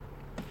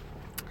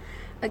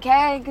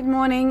Okay, good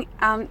morning.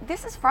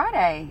 This is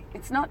Friday.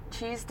 It's not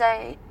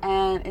Tuesday,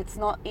 and it's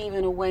not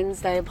even a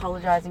Wednesday,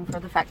 apologising for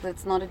the fact that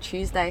it's not a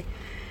Tuesday.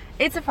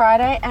 It's a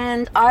Friday,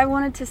 and I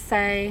wanted to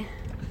say,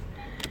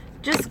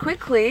 just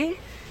quickly,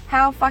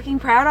 how fucking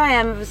proud I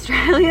am of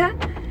Australia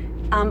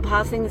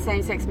passing the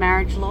same-sex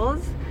marriage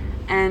laws,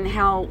 and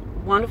how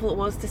wonderful it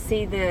was to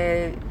see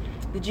the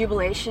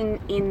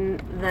jubilation in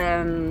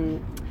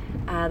the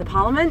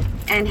Parliament,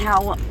 and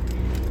how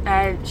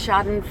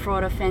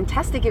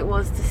fantastic it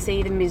was to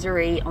see the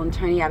misery on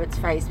Tony Abbott's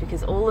face,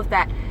 because all of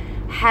that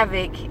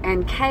havoc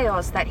and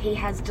chaos that he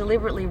has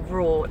deliberately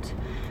wrought,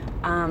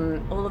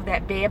 all of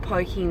that bear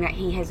poking that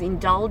he has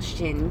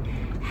indulged in,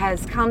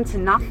 has come to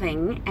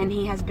nothing, and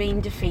he has been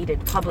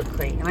defeated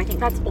publicly. And I think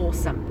that's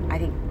awesome. I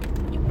think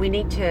we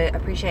need to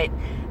appreciate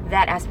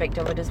that aspect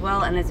of it as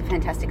well. And there's a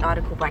fantastic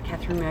article by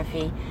Catherine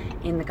Murphy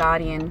in The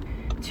Guardian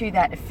to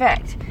that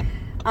effect.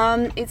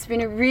 It's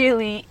been a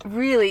really,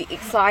 really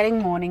exciting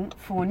morning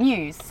for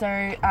news. So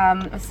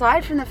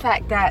aside from the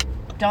fact that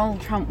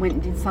Donald Trump went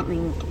and did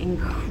something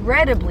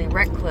incredibly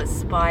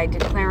reckless by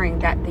declaring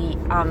that the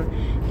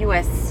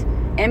US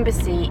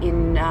embassy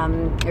in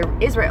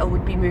Israel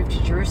would be moved to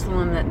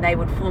Jerusalem, that they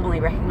would formally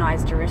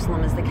recognize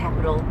Jerusalem as the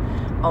capital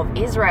of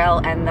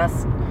Israel, and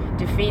thus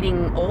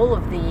defeating all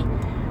of the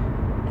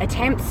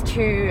attempts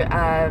to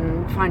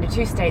find a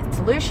two-state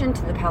solution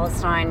to the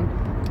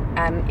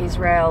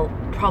Palestine-Israel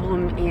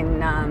problem in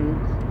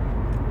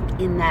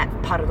that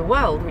part of the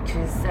world, which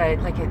is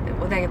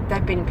people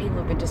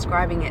have been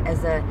describing it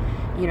as a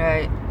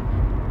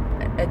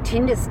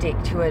tinder stick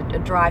to a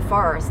dry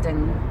forest.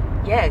 And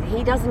yeah,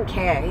 he doesn't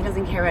care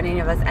about any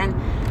of us. And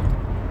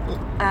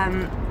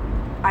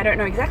I don't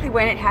know exactly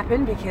when it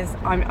happened, because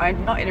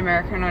I'm not in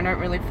America and I don't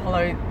really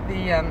follow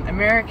the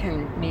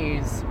American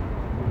news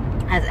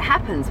as it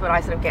happens, but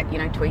I sort of get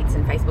tweets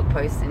and Facebook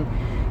posts and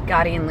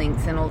Guardian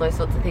links and all those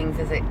sorts of things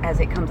as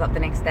it comes up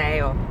the next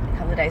day or a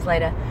couple of days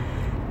later.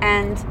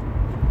 And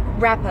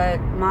rapper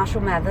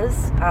Marshall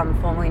Mathers,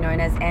 formerly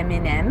known as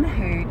Eminem,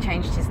 who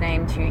changed his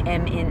name to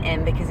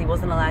M because he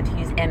wasn't allowed to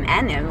use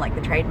M&M, like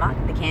the trademark,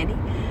 the candy,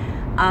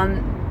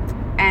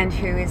 and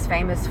who is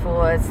famous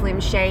for Slim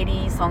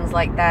Shady, songs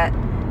like that,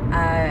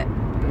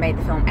 made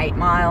the film 8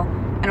 Mile,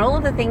 and all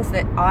of the things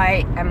that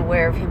I am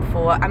aware of him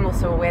for. I'm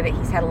also aware that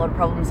he's had a lot of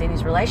problems in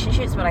his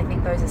relationships, but I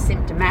think those are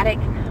symptomatic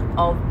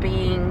of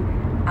being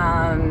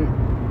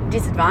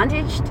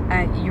disadvantaged.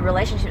 Your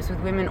relationships with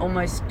women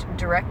almost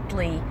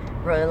directly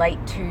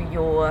relate to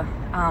your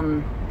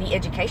the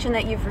education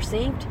that you've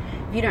received.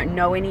 If you don't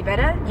know any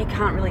better, you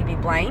can't really be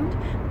blamed,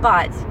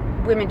 but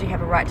women do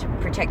have a right to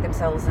protect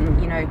themselves,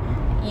 and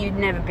you'd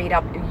never beat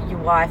up your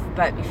wife,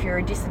 but if you're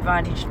a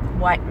disadvantaged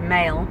white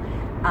male,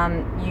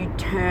 you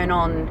turn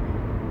on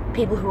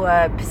people who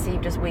are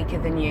perceived as weaker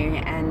than you.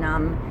 And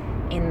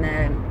in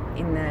the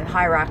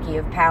hierarchy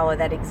of power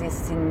that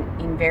exists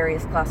in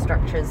various class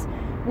structures,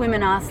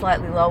 women are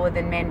slightly lower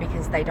than men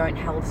because they don't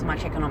hold as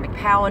much economic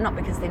power, not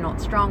because they're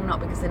not strong, not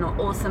because they're not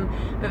awesome,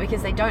 but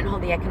because they don't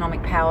hold the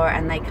economic power,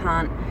 and they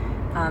can't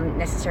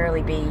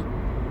necessarily be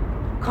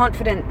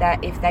confident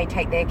that if they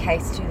take their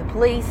case to the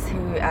police,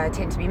 who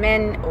tend to be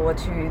men, or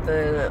to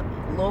the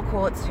law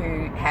courts,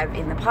 who have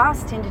in the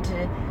past tended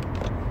to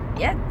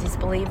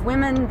disbelieve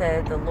women.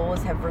 The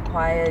laws have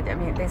required,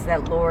 there's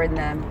that law in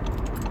the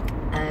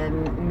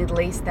Middle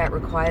East that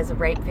requires a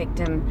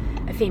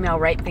female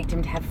rape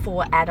victim to have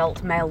 4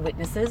 adult male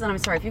witnesses. And I'm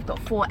sorry, if you've got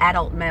 4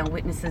 adult male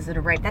witnesses at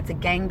a rape, that's a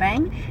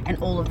gangbang, and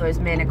all of those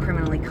men are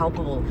criminally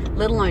culpable,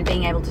 let alone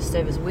being able to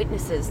serve as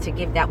witnesses to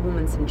give that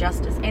woman some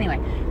justice. Anyway,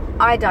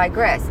 I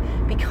digress,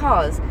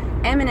 because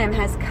Eminem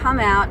has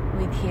come out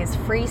with his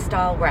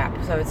freestyle rap.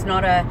 So it's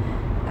not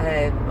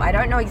I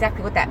don't know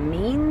exactly what that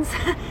means,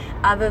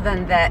 other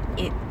than that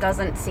it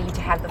doesn't seem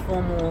to have the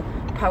formal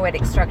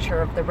poetic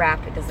structure of the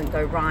rap. It doesn't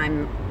go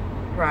rhyme.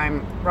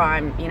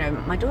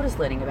 My daughter's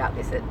learning about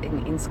this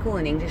in school,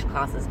 in English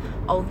classes.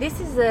 Oh, this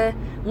is a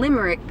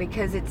limerick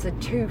because it's a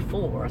 2-4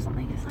 or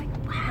something. It's like,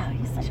 wow,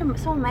 he's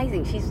so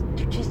amazing. She's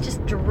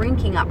just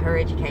drinking up her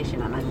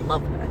education, and I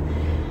love her.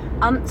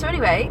 So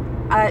anyway,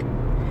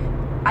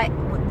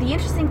 the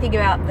interesting thing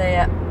about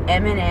the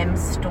Eminem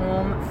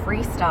Storm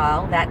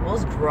freestyle that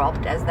was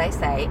dropped, as they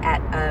say,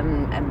 at a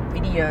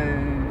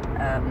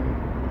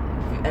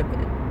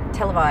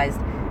televised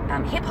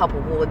hip-hop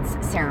awards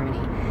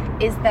ceremony,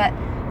 is that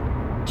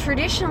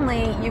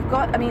traditionally you've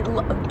got, a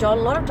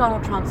lot of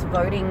Donald Trump's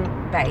voting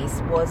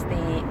base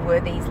were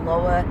these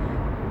lower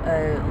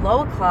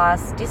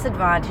class,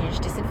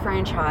 disadvantaged,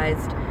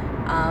 disenfranchised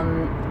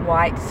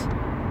white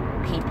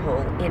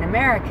people in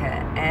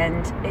America.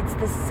 And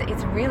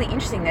it's really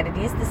interesting that it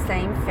is the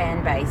same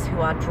fan base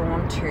who are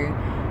drawn to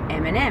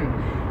Eminem.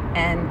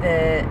 And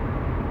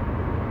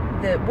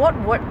what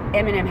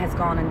Eminem has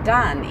gone and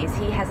done is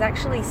he has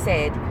actually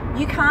said,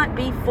 you can't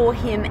be for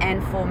him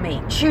and for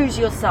me. Choose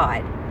your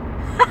side.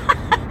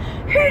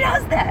 Who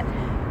does that?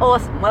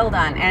 Awesome. Well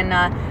done. And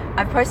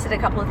I've posted a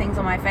couple of things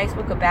on my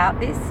Facebook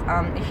about this.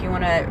 If you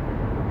want to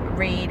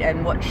read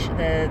and watch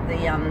the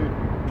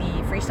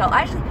the freestyle.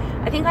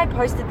 I think I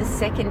posted the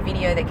second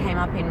video that came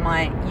up in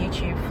my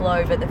YouTube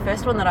flow, but the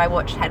first one that I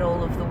watched had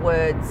all of the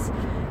words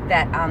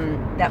that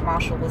that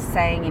Marshall was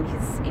saying in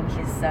his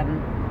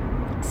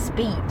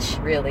speech,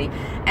 really.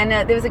 And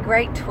there was a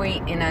great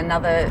tweet in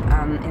another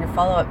in a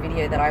follow-up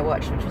video that I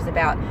watched, which was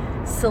about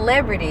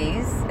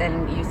celebrities,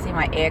 and you see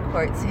my air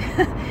quotes,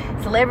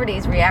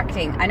 celebrities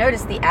reacting. I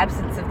noticed the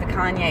absence of the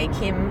Kanye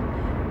Kim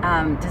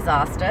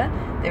disaster.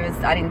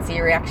 I didn't see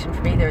a reaction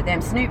from either of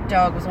them. Snoop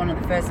Dogg was one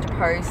of the first to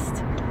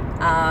post.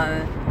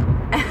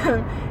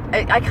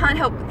 I can't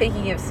help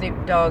thinking of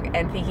Snoop Dogg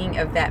and thinking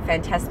of that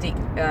fantastic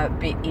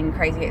bit in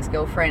Crazy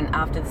Ex-Girlfriend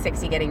after the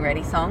Sexy Getting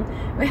Ready song,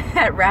 where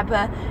that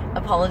rapper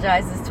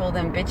apologizes to all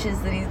them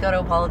bitches that he's got to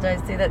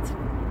apologize to. That's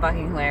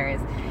fucking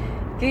hilarious.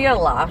 You gotta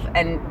laugh,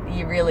 and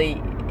you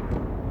really,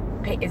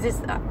 is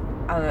this,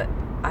 I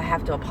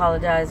have to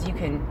apologize. You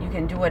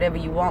can do whatever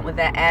you want with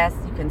that ass.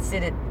 You can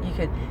sit it, you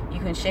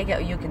can shake it,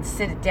 or you can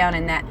sit it down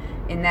in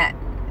that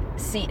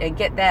seat and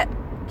get that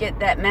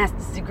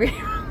master's degree.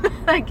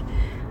 Like,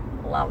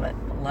 love it.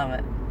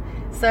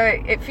 So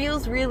it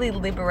feels really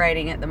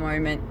liberating at the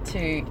moment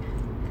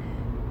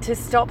to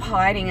stop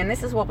hiding, and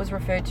this is what was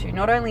referred to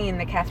not only in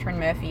the Catherine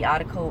Murphy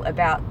article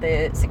about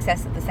the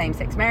success of the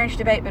same-sex marriage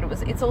debate, but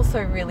it's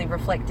also really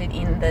reflected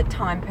in the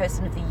Time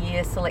Person of the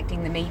Year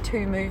selecting the Me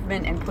Too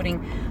movement and putting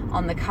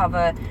on the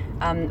cover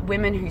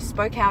women who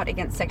spoke out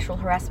against sexual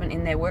harassment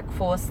in their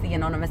workforce, the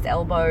anonymous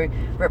elbow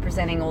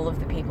representing all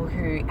of the people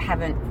who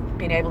haven't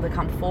been able to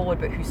come forward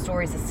but whose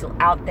stories are still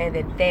out there.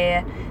 They're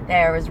there.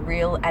 They are as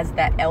real as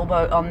that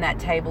elbow on that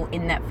table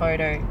in that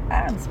photo.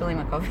 I'm spilling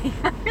my coffee.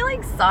 I'm really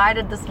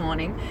excited this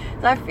morning.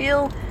 So I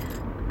feel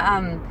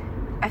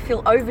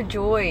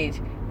overjoyed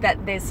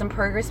that there's some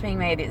progress being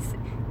made.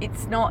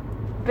 It's not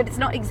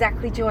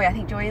exactly joy. I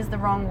think joy is the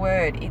wrong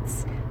word.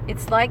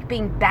 It's like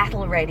being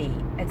battle ready.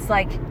 It's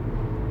like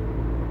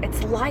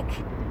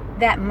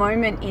that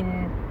moment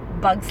in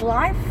Bug's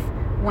life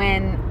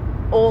when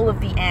all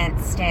of the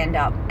ants stand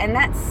up. And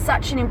that's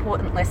such an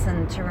important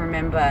lesson to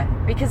remember,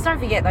 because don't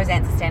forget, those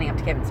ants are standing up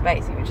to Kevin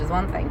Spacey, which is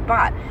one thing,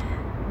 but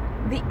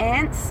the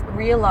ants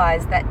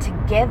realize that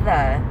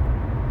together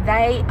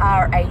they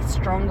are a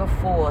stronger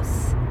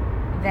force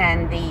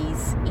than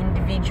these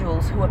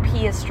individuals who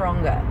appear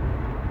stronger.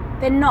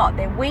 They're not.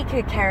 They're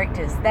weaker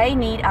characters. They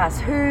need us.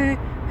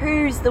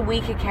 Who's the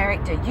weaker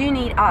character? You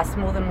need us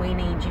more than we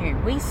need you.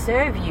 We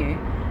serve you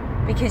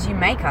because you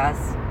make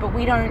us, but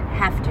we don't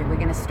have to. We're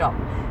going to stop.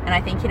 And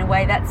I think in a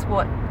way that's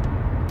what's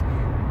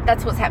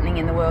happening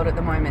in the world at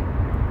the moment.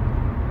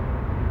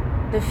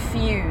 The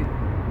few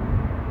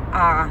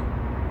are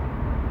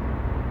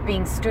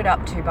being stood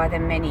up to by the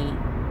many,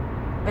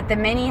 but the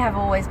many have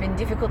always been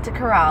difficult to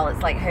corral.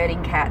 It's like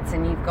herding cats,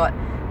 and you've got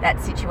that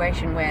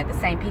situation where the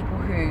same people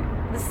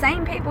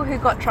who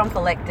got Trump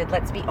elected,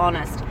 let's be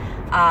honest,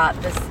 are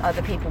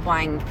the people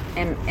buying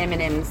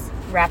Eminem's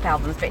rap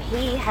albums. But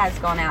he has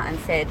gone out and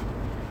said,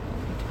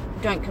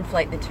 don't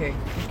conflate the two.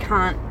 You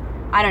can't.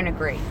 I don't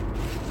agree.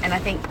 And I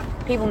think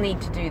people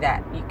need to do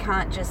that. You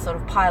can't just sort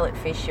of pilot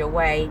fish your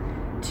way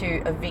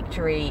to a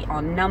victory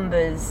on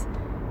numbers,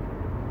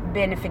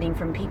 benefiting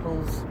from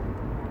people's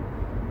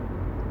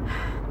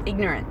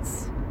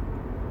ignorance.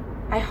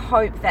 I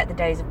hope that the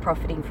days of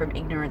profiting from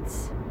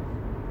ignorance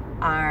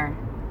are,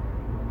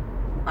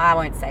 I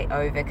won't say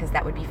over because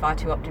that would be far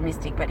too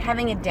optimistic, but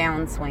having a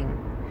downswing.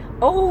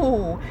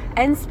 Oh,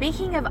 and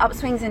speaking of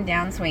upswings and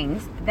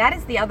downswings, that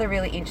is the other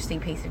really interesting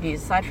piece of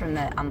news, aside from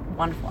the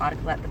wonderful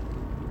article about the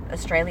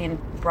Australian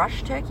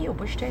bush turkey,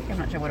 I'm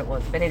not sure what it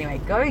was, but anyway,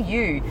 go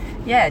you.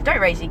 Yeah, don't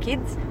raise your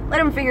kids, let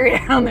them figure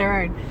it out on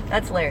their own.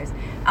 That's hilarious.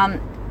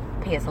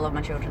 P.S. I love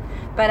my children.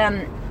 But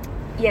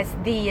yes,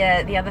 the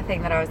other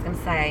thing that I was going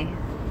to say,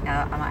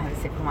 I might have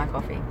a sip of my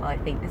coffee while I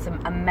think. There's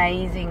some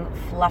amazing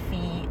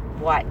fluffy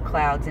white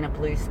clouds in a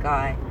blue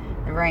sky.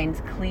 The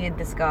rain's cleared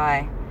the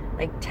sky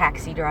like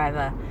taxi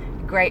driver.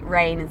 Great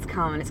rain has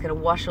come and it's going to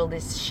wash all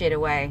this shit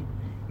away.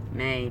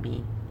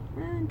 Maybe.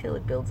 Until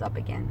it builds up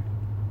again.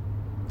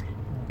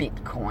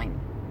 Bitcoin.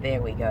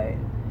 There we go.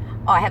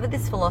 I have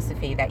this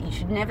philosophy that you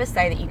should never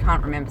say that you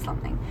can't remember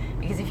something.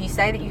 Because if you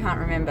say that you can't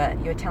remember,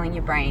 you're telling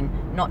your brain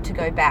not to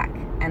go back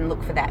and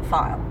look for that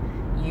file.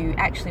 You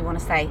actually want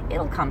to say,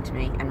 it'll come to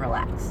me, and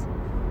relax.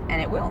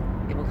 And it will.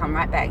 It will come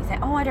right back. You say,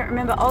 oh, I don't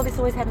remember. Oh, this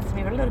always happens to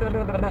me.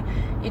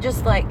 You're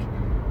just like,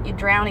 you're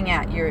drowning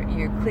out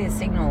your clear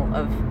signal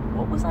of,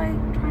 what was I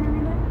trying to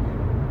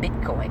remember?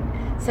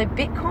 Bitcoin. So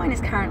Bitcoin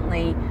is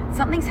currently,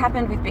 something's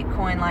happened with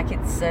Bitcoin, like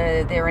it's,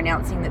 they're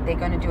announcing that they're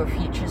going to do a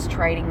futures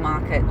trading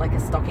market, like a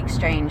stock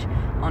exchange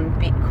on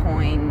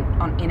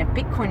Bitcoin, in a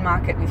Bitcoin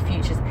market with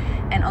futures.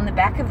 And on the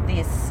back of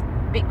this,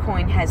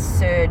 Bitcoin has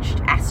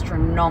surged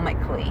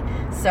astronomically.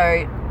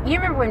 So you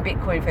remember when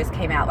Bitcoin first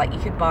came out, like you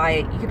could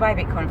buy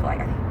Bitcoin for like,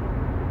 I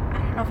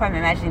don't know if I'm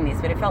imagining this,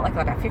 but it felt like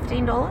about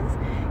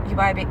 $15. You could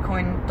buy a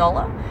Bitcoin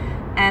dollar.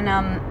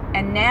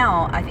 And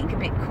now I think a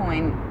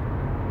Bitcoin,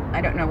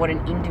 I don't know what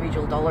an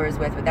individual dollar is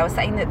worth, but they were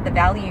saying that the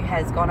value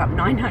has gone up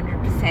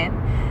 900%.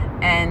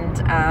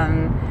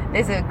 And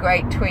there's a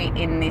great tweet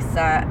in this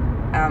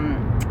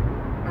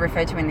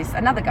referred to in this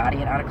another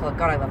Guardian article.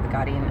 God, I love the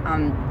Guardian.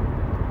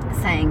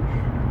 Saying,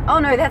 "Oh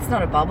no, that's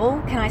not a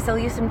bubble. Can I sell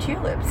you some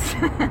tulips?"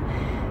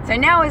 So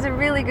now is a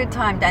really good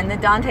time. And the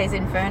Dante's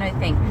Inferno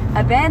thing: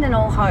 abandon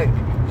all hope,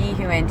 ye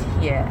who enter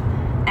here.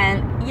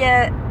 And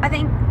yeah, I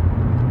think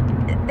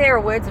there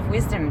are words of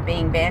wisdom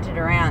being bantered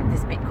around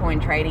this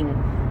Bitcoin trading,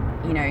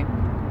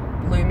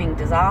 looming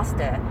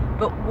disaster.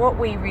 But what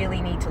we really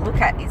need to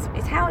look at is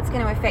how it's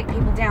going to affect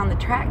people down the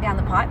track, down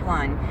the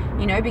pipeline.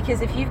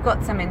 Because if you've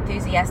got some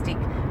enthusiastic,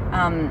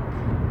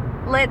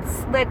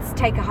 let's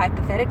take a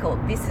hypothetical.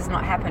 This has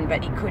not happened,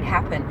 but it could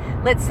happen.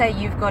 Let's say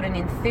you've got an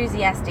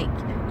enthusiastic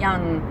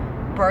young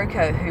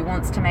broker who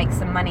wants to make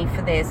some money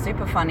for their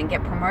super fund and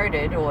get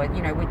promoted, or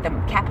with the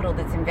capital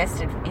that's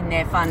invested in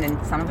their fund,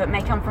 and some of it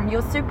may come from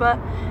your super,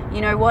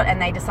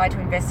 and they decide to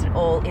invest it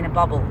all in a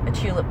bubble, a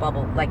tulip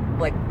bubble, like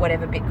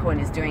whatever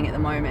Bitcoin is doing at the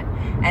moment.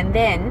 And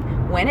then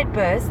when it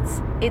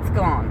bursts, it's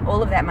gone.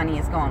 All of that money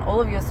is gone.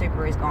 All of your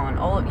super is gone.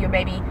 All of your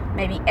maybe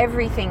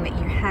everything that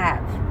you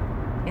have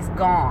is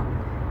gone.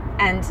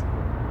 And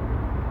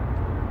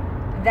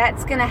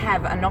that's going to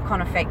have a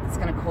knock-on effect that's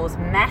going to cause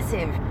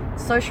massive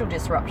social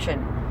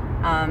disruption,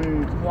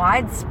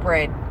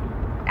 widespread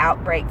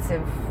outbreaks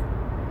of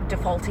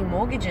defaulting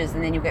mortgages,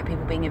 and then you'll get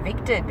people being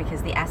evicted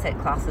because the asset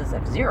classes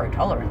have zero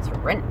tolerance for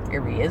rent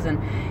arrears. And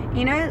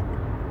we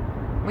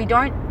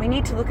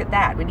need to look at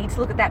that. We need to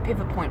look at that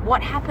pivot point.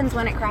 What happens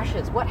when it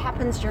crashes? What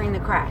happens during the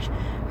crash?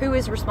 Who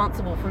is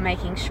responsible for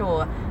making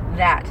sure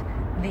that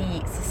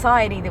the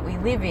society that we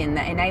live in,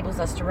 that enables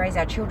us to raise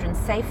our children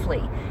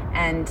safely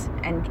and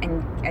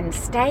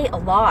stay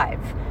alive,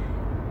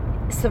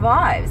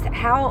 survives?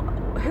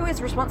 Who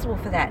is responsible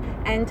for that?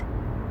 And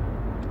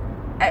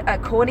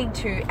according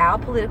to our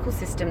political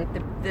system,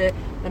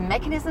 the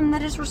mechanism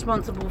that is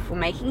responsible for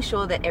making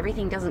sure that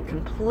everything doesn't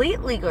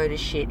completely go to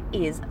shit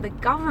is the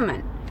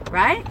government,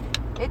 right?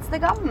 It's the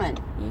government.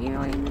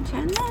 You in the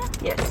turn there?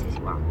 Yes,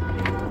 you are.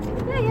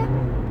 Yeah.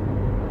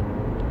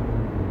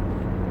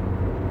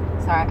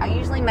 Sorry, I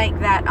usually make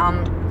that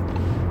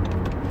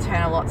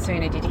turn a lot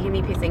sooner. Did you hear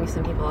me pissing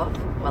some people off?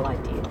 Well, I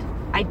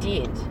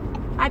did.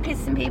 I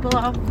pissed some people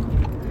off.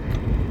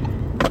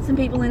 Some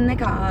people in their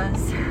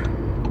cars.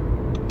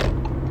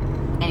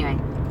 Anyway.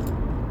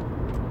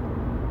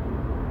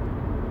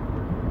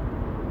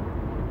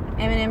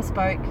 Eminem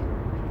spoke.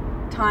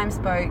 Time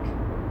spoke.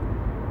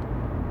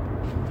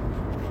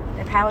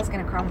 Their power's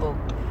going to crumble.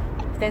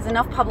 If there's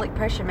enough public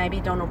pressure,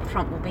 maybe Donald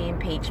Trump will be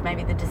impeached.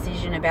 Maybe the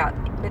decision about...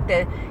 But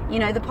the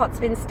pot's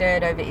been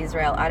stirred over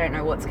Israel. I don't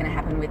know what's going to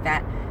happen with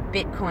that.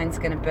 Bitcoin's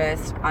going to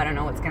burst. I don't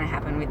know what's going to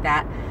happen with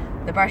that.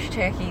 The brush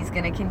turkey's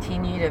going to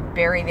continue to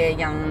bury their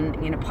young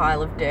in a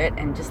pile of dirt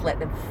and just let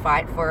them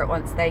fight for it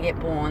once they get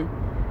born.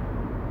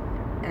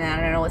 And I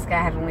don't know what's going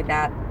to happen with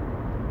that.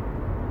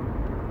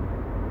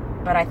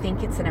 But I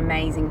think it's an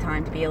amazing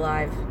time to be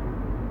alive.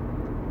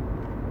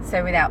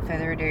 So without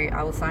further ado,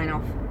 I will sign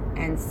off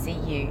and see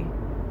you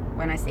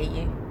when I see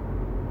you.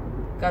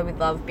 Go with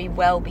love. Be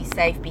well, be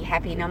safe, be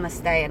happy,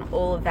 namaste, and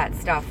all of that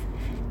stuff.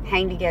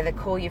 Hang together,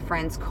 call your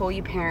friends, call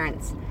your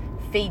parents,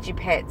 feed your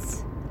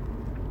pets.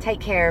 Take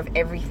care of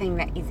everything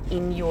that is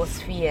in your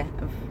sphere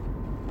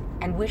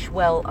and wish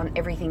well on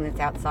everything that's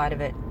outside of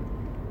it.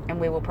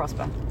 And we will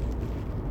prosper.